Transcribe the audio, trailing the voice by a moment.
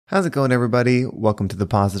How's it going, everybody? Welcome to the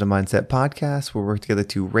Positive Mindset Podcast, where we work together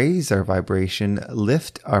to raise our vibration,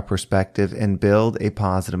 lift our perspective, and build a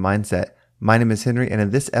positive mindset. My name is Henry, and in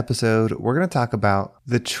this episode, we're going to talk about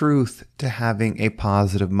the truth to having a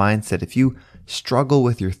positive mindset. If you struggle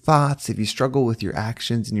with your thoughts, if you struggle with your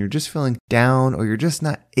actions, and you're just feeling down, or you're just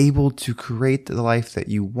not able to create the life that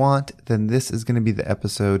you want, then this is going to be the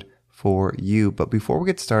episode for you. But before we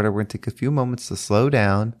get started, we're going to take a few moments to slow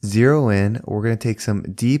down, zero in. We're going to take some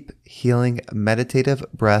deep, healing, meditative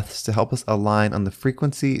breaths to help us align on the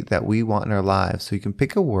frequency that we want in our lives. So you can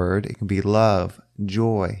pick a word. It can be love,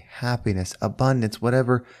 joy, happiness, abundance,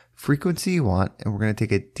 whatever frequency you want. And we're going to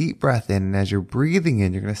take a deep breath in. And as you're breathing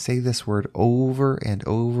in, you're going to say this word over and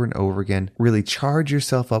over and over again. Really charge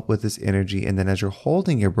yourself up with this energy. And then as you're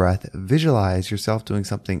holding your breath, visualize yourself doing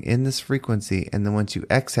something in this frequency. And then once you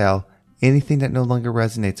exhale, anything that no longer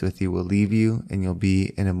resonates with you will leave you and you'll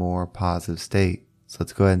be in a more positive state. So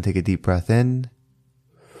let's go ahead and take a deep breath in.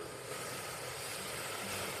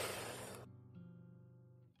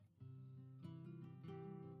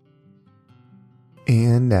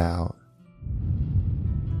 And out.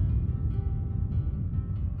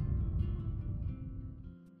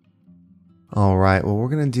 All right, well, we're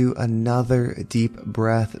going to do another deep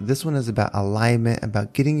breath. This one is about alignment,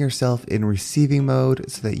 about getting yourself in receiving mode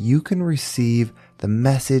so that you can receive the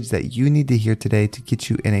message that you need to hear today to get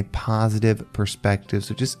you in a positive perspective.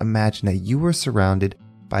 So just imagine that you are surrounded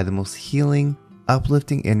by the most healing,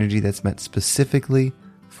 uplifting energy that's meant specifically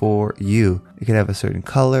for you. It could have a certain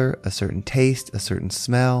color, a certain taste, a certain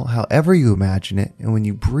smell, however you imagine it. And when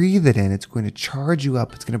you breathe it in, it's going to charge you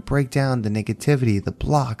up. It's going to break down the negativity, the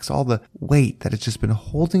blocks, all the weight that has just been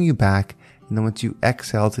holding you back. And then once you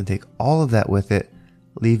exhale, it's going to take all of that with it,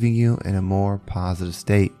 leaving you in a more positive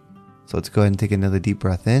state. So let's go ahead and take another deep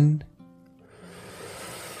breath in.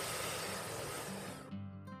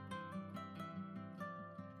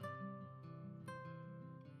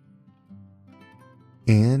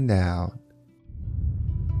 And out.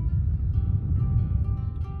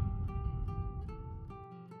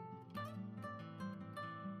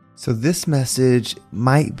 So this message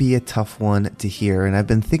might be a tough one to hear, and I've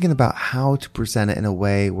been thinking about how to present it in a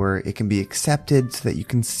way where it can be accepted so that you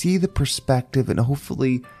can see the perspective and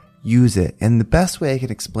hopefully use it. And the best way I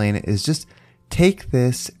can explain it is just take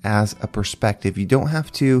this as a perspective. You don't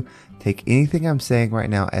have to take anything I'm saying right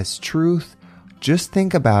now as truth. Just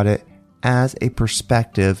think about it as a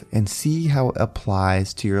perspective and see how it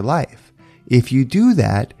applies to your life. If you do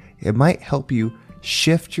that, it might help you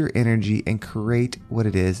shift your energy and create what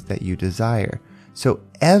it is that you desire. So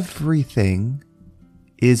everything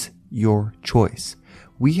is your choice.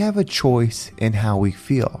 We have a choice in how we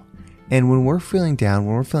feel. And when we're feeling down,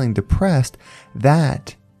 when we're feeling depressed,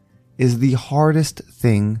 that is the hardest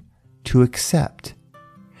thing to accept.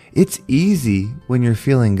 It's easy when you're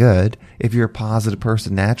feeling good, if you're a positive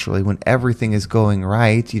person naturally, when everything is going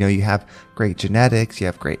right. You know, you have great genetics, you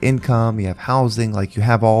have great income, you have housing, like you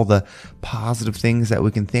have all the positive things that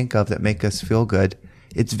we can think of that make us feel good.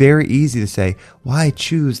 It's very easy to say, well, I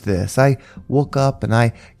choose this. I woke up and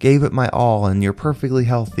I gave it my all and you're perfectly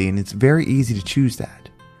healthy. And it's very easy to choose that.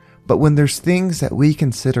 But when there's things that we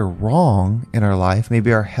consider wrong in our life,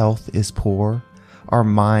 maybe our health is poor, our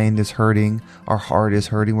mind is hurting, our heart is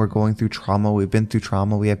hurting, we're going through trauma, we've been through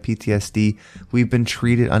trauma, we have PTSD, we've been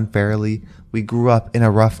treated unfairly, we grew up in a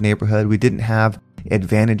rough neighborhood, we didn't have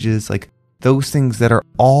advantages, like those things that are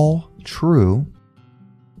all true.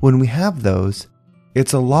 When we have those,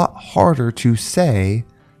 it's a lot harder to say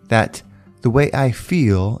that the way I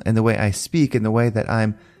feel and the way I speak and the way that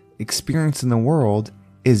I'm experiencing the world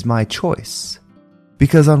is my choice.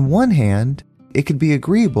 Because on one hand, it could be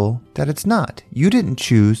agreeable that it's not. You didn't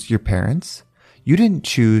choose your parents. You didn't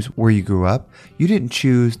choose where you grew up. You didn't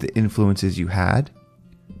choose the influences you had.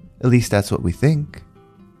 At least that's what we think.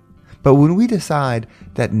 But when we decide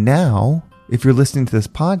that now, if you're listening to this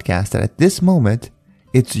podcast, that at this moment,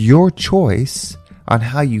 it's your choice on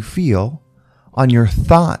how you feel, on your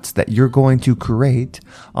thoughts that you're going to create,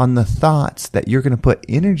 on the thoughts that you're going to put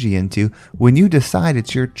energy into, when you decide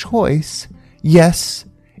it's your choice, yes,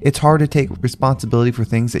 it's hard to take responsibility for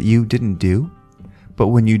things that you didn't do. But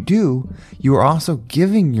when you do, you are also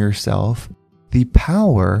giving yourself the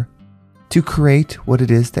power to create what it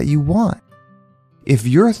is that you want. If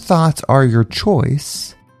your thoughts are your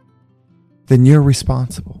choice, then you're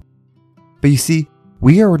responsible. But you see,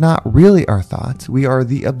 we are not really our thoughts. We are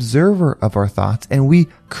the observer of our thoughts, and we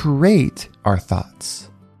create our thoughts.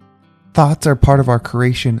 Thoughts are part of our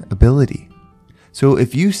creation ability. So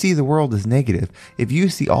if you see the world as negative, if you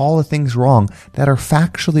see all the things wrong that are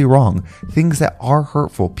factually wrong, things that are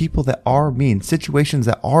hurtful, people that are mean, situations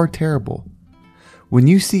that are terrible, when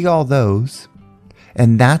you see all those,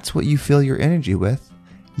 and that's what you fill your energy with,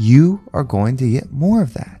 you are going to get more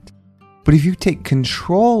of that. But if you take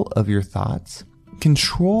control of your thoughts,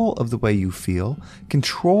 control of the way you feel,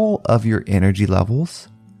 control of your energy levels,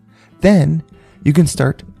 then you can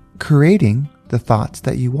start creating the thoughts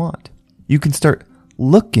that you want. You can start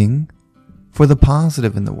looking for the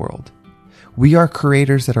positive in the world. We are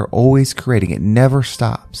creators that are always creating. It never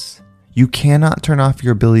stops. You cannot turn off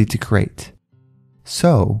your ability to create.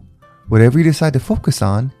 So, whatever you decide to focus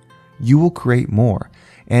on, you will create more.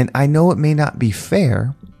 And I know it may not be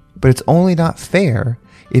fair, but it's only not fair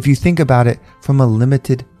if you think about it from a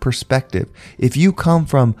limited perspective. If you come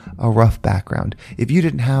from a rough background, if you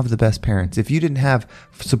didn't have the best parents, if you didn't have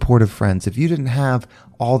supportive friends, if you didn't have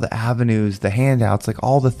all the avenues, the handouts, like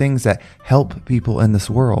all the things that help people in this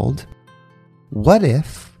world, what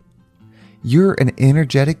if you're an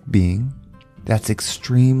energetic being that's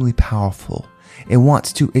extremely powerful and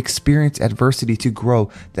wants to experience adversity to grow,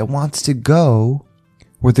 that wants to go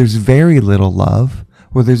where there's very little love,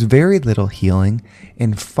 where there's very little healing,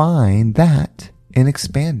 and find that and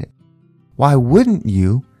expand it? Why wouldn't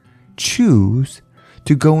you choose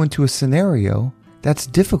to go into a scenario that's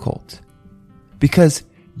difficult? Because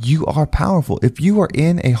you are powerful. If you are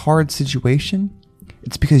in a hard situation,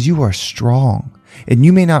 it's because you are strong. And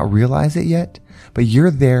you may not realize it yet, but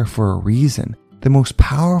you're there for a reason. The most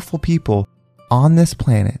powerful people on this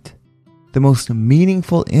planet, the most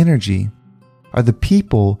meaningful energy, are the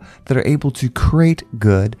people that are able to create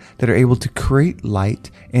good, that are able to create light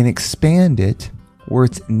and expand it where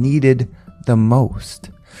it's needed the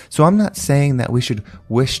most. So I'm not saying that we should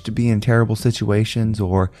wish to be in terrible situations,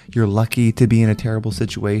 or you're lucky to be in a terrible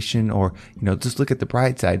situation, or, just look at the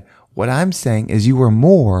bright side. What I'm saying is you are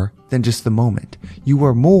more than just the moment. You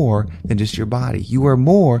are more than just your body. You are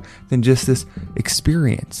more than just this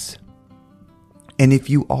experience. And if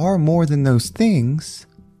you are more than those things,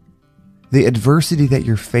 the adversity that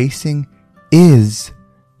you're facing is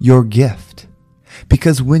your gift.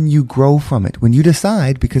 Because when you grow from it, when you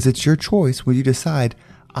decide, because it's your choice, when you decide,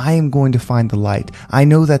 I am going to find the light. I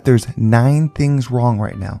know that there's 9 things wrong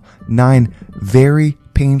right now, 9 very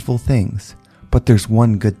painful things, but there's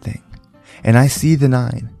one good thing. And I see the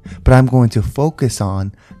 9, but I'm going to focus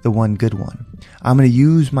on the one good one. I'm going to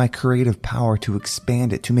use my creative power to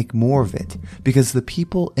expand it, to make more of it, because the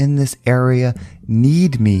people in this area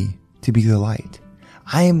need me to be the light.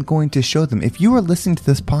 I am going to show them. If you are listening to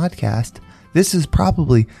this podcast, this is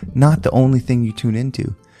probably not the only thing you tune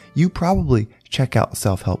into. You probably check out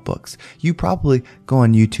self-help books. You probably go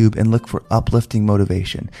on YouTube and look for uplifting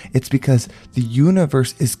motivation. It's because the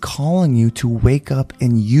universe is calling you to wake up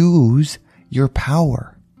and use your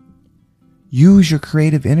power. Use your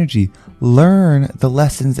creative energy. Learn the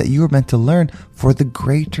lessons that you were meant to learn for the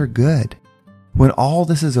greater good. When all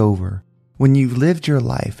this is over, when you've lived your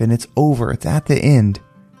life and it's over, it's at the end,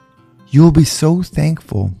 you'll be so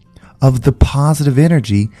thankful of the positive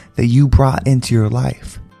energy that you brought into your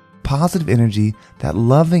life. Positive energy, that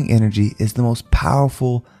loving energy, is the most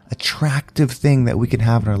powerful, attractive thing that we can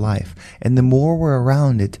have in our life. And the more we're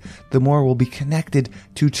around it, the more we'll be connected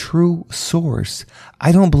to true source.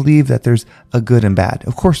 I don't believe that there's a good and bad.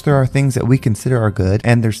 Of course, there are things that we consider are good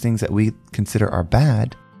and there's things that we consider are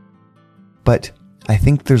bad. But I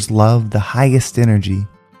think there's love, the highest energy,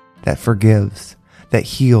 that forgives, that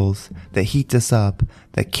heals, that heats us up,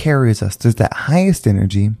 that carries us. There's that highest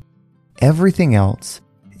energy. Everything else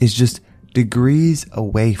is just degrees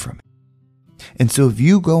away from it. And so if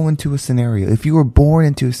you go into a scenario, if you were born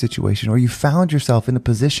into a situation, or you found yourself in a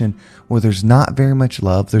position where there's not very much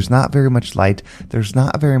love, there's not very much light, there's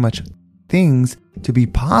not very much things to be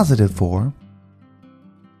positive for,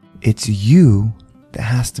 it's you that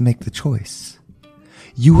has to make the choice.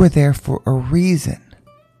 You are there for a reason.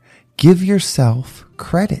 Give yourself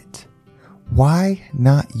credit. Why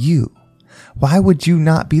not you? Why would you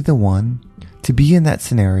not be the one to be in that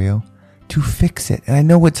scenario to fix it? And I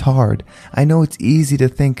know it's hard. I know it's easy to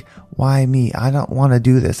think, why me? I don't want to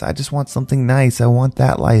do this. I just want something nice. I want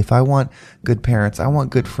that life. I want good parents. I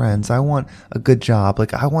want good friends. I want a good job.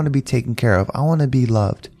 Like, I want to be taken care of. I want to be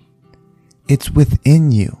loved. It's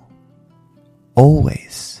within you.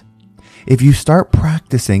 Always. If you start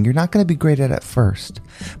practicing, you're not going to be great at it first,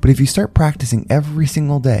 but if you start practicing every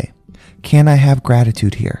single day, can I have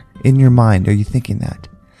gratitude here? In your mind, are you thinking that?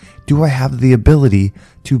 Do I have the ability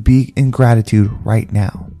to be in gratitude right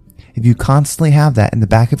now? If you constantly have that in the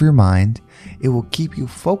back of your mind, it will keep you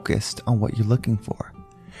focused on what you're looking for.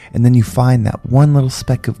 And then you find that one little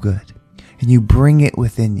speck of good and you bring it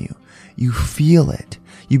within you. You feel it.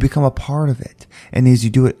 You become a part of it. And as you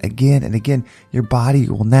do it again and again, your body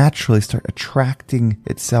will naturally start attracting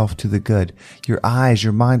itself to the good. Your eyes,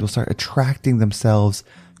 your mind will start attracting themselves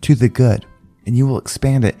to the good. And you will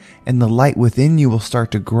expand it. And the light within you will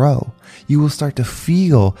start to grow. You will start to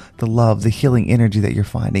feel the love, the healing energy that you're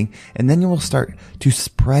finding. And then you will start to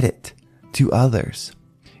spread it to others.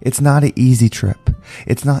 It's not an easy trip.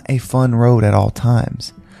 It's not a fun road at all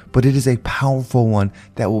times. But it is a powerful one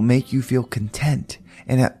that will make you feel content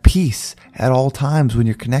and at peace at all times when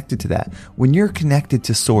you're connected to that. When you're connected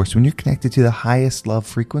to source, when you're connected to the highest love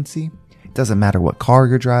frequency, it doesn't matter what car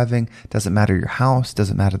you're driving, doesn't matter your house,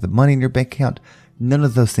 doesn't matter the money in your bank account. None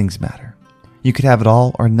of those things matter. You could have it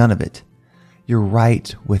all or none of it. You're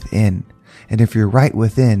right within. And if you're right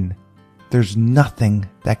within, there's nothing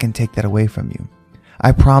that can take that away from you.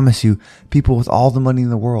 I promise you, people with all the money in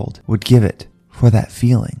the world would give it for that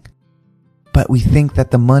feeling. But we think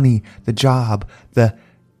that the money, the job, the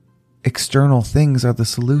external things are the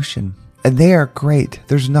solution. And they are great.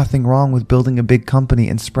 There's nothing wrong with building a big company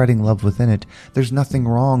and spreading love within it. There's nothing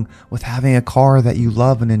wrong with having a car that you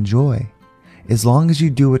love and enjoy. As long as you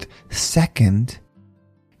do it second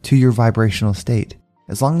to your vibrational state.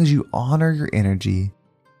 As long as you honor your energy,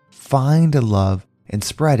 find a love and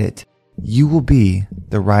spread it, you will be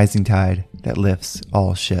the rising tide that lifts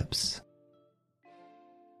all ships.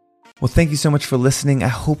 Well, thank you so much for listening. I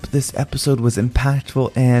hope this episode was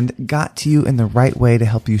impactful and got to you in the right way to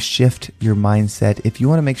help you shift your mindset. If you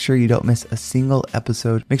want to make sure you don't miss a single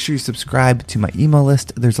episode, make sure you subscribe to my email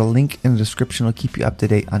list. There's a link in the description. It'll keep you up to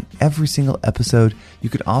date on every single episode. You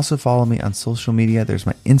could also follow me on social media. There's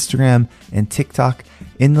my Instagram and TikTok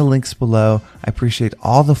in the links below. I appreciate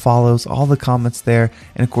all the follows, all the comments there.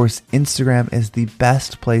 And of course, Instagram is the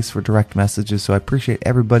best place for direct messages. So I appreciate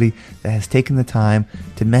everybody that has taken the time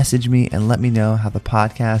to message me and let me know how the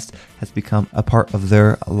podcast has become a part of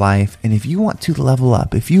their life. And if you want to level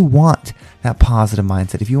up, if you want that positive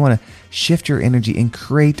mindset, if you want to shift your energy and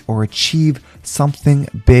create or achieve something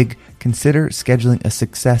big, consider scheduling a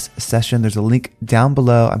success session. There's a link down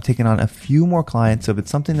below. I'm taking on a few more clients. So if it's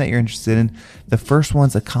something that you're interested in, the first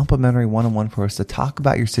one's a complimentary one-on-one for us to talk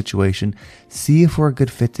about your situation, see if we're a good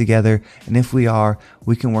fit together. And if we are,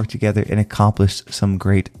 we can work together and accomplish some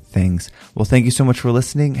great things. Well, thank you so much for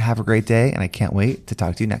listening. Have a great day. And I can't wait to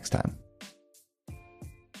talk to you next time.